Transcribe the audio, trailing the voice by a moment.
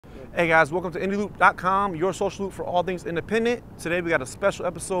Hey guys, welcome to IndieLoop.com, your social loop for all things independent. Today we got a special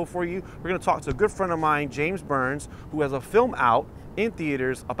episode for you. We're going to talk to a good friend of mine, James Burns, who has a film out in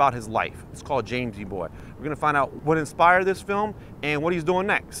theaters about his life. It's called Jamesy Boy. We're going to find out what inspired this film and what he's doing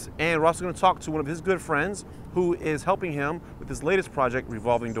next. And we're also going to talk to one of his good friends who is helping him with his latest project,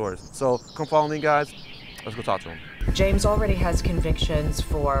 Revolving Doors. So come follow me, guys. Let's go talk to him. James already has convictions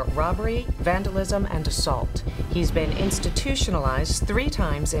for robbery, vandalism, and assault. He's been institutionalized 3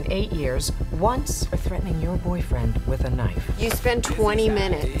 times in 8 years, once for threatening your boyfriend with a knife. You spend 20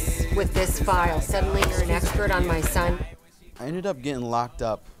 minutes with this file. Suddenly you're an expert on my son. I ended up getting locked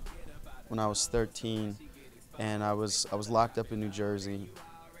up when I was 13, and I was locked up in New Jersey.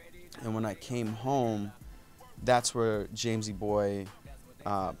 And when I came home, that's where Jamesy Boy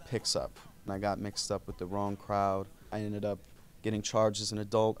picks up. And I got mixed up with the wrong crowd. I ended up getting charged as an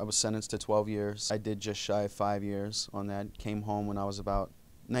adult. I was sentenced to 12 years. I did just shy of 5 years on that. Came home when I was about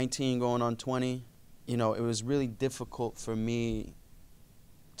 19, going on 20. You know, it was really difficult for me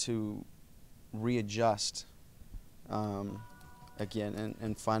to readjust again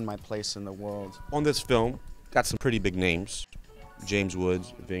and find my place in the world. On this film, got some pretty big names. James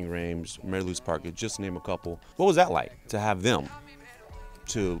Woods, Ving Rhames, Louise-Parker, just to name a couple. What was that like to have them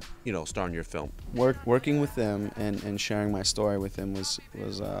to, you know, star in your film? Working with them and sharing my story with them was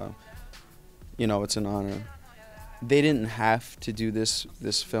you know, it's an honor. They didn't have to do this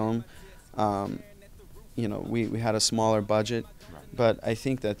film. You know, we had a smaller budget, but I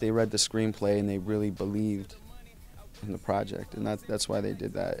think that they read the screenplay and they really believed in the project, and that's why they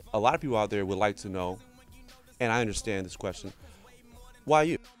did that. A lot of people out there would like to know, and I understand this question, why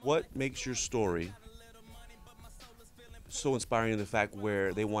you? What makes your story so inspiring in the fact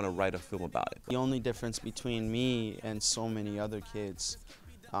where they want to write a film about it? The only difference between me and so many other kids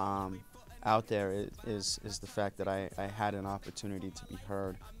out there is the fact that I had an opportunity to be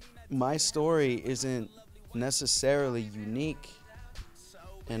heard. My story isn't necessarily unique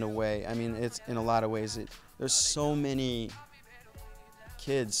in a way. I mean, it's in a lot of ways. There's so many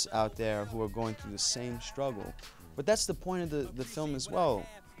kids out there who are going through the same struggle. But that's the point of the film as well,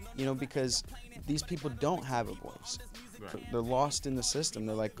 you know, because these people don't have a voice. Right. They're lost in the system.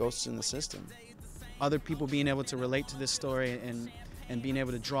 They're like ghosts in the system. Other people being able to relate to this story and being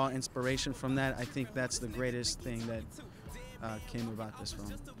able to draw inspiration from that, I think that's the greatest thing that came about this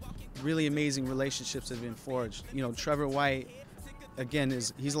film. Really amazing relationships have been forged. You know, Trevor White, again,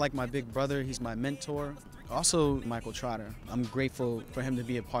 he's like my big brother. He's my mentor. Also, Michael Trotter. I'm grateful for him to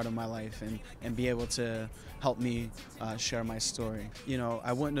be a part of my life and be able to help me share my story. You know,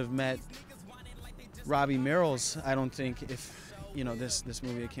 I wouldn't have met Robbie Merrills, I don't think, if, you know, this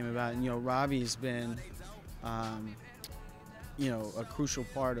movie came about. And, you know, Robbie's been, you know, a crucial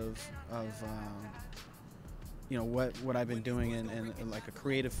part of you know, what I've been doing and like a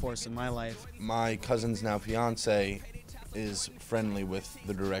creative force in my life. My cousin's now fiance is friendly with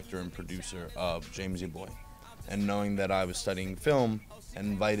the director and producer of Jamesy Boy, and knowing that I was studying film,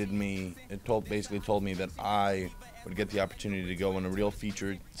 invited me. It basically told me that I would get the opportunity to go on a real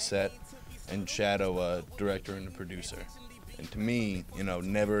featured set and shadow a director and a producer. And to me, you know,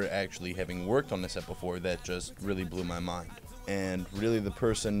 never actually having worked on the set before, that just really blew my mind. And really the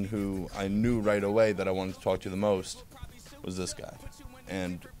person who I knew right away that I wanted to talk to the most was this guy.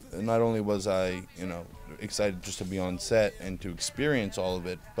 And not only was I, you know, excited just to be on set and to experience all of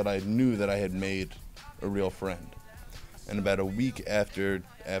it, but I knew that I had made a real friend. And about a week after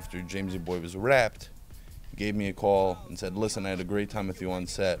Jamesy Boy was wrapped, he gave me a call and said, "Listen, I had a great time with you on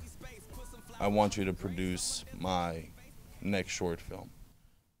set. I want you to produce my next short film."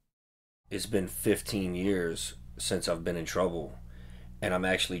 It's been 15 years since I've been in trouble, and I'm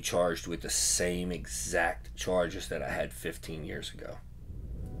actually charged with the same exact charges that I had 15 years ago.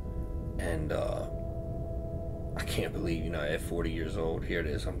 And I can't believe, you know, at 40 years old, here it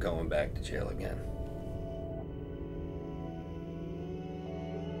is, I'm going back to jail again.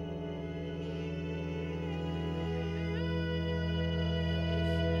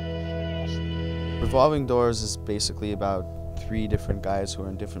 Revolving Doors is basically about 3 different guys who are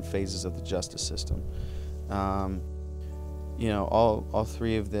in different phases of the justice system. You know, all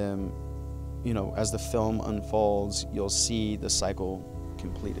 3 of them, you know, as the film unfolds, you'll see the cycle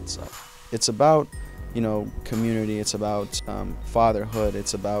complete itself. It's about, you know, community. It's about fatherhood.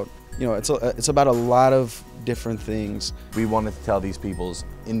 It's about, you know, it's about a lot of different things. We wanted to tell these people's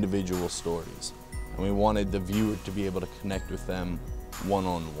individual stories, and we wanted the viewer to be able to connect with them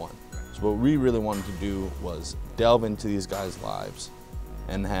one-on-one. So what we really wanted to do was delve into these guys' lives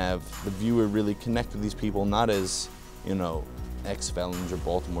and have the viewer really connect with these people, not as, you know, ex-felons or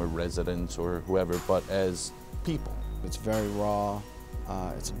Baltimore residents or whoever, but as people. It's very raw.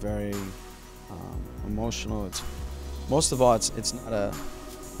 It's very emotional. Most of all, it's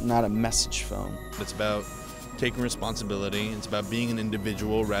not a message film. It's about taking responsibility. It's about being an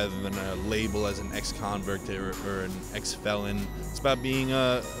individual rather than a label as an ex-convict or an ex-felon. It's about being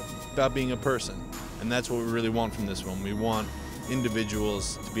a person, and that's what we really want from this film. We want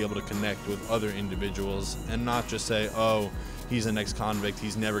individuals to be able to connect with other individuals and not just say, oh, he's an ex-convict,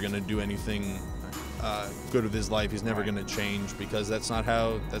 he's never going to do anything good with his life, he's never going to change, because that's not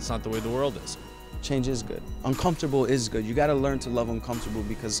the way the world is. Change is good. Uncomfortable is good. You got to learn to love uncomfortable,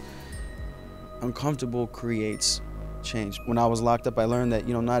 because uncomfortable creates change. When I was locked up, I learned that,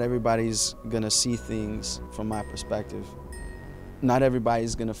 not everybody's going to see things from my perspective. Not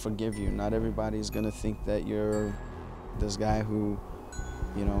everybody's going to forgive you. Not everybody's going to think that you're this guy who,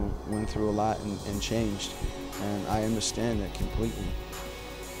 went through a lot and changed. And I understand that completely.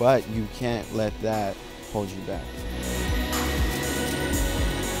 But you can't let that hold you back.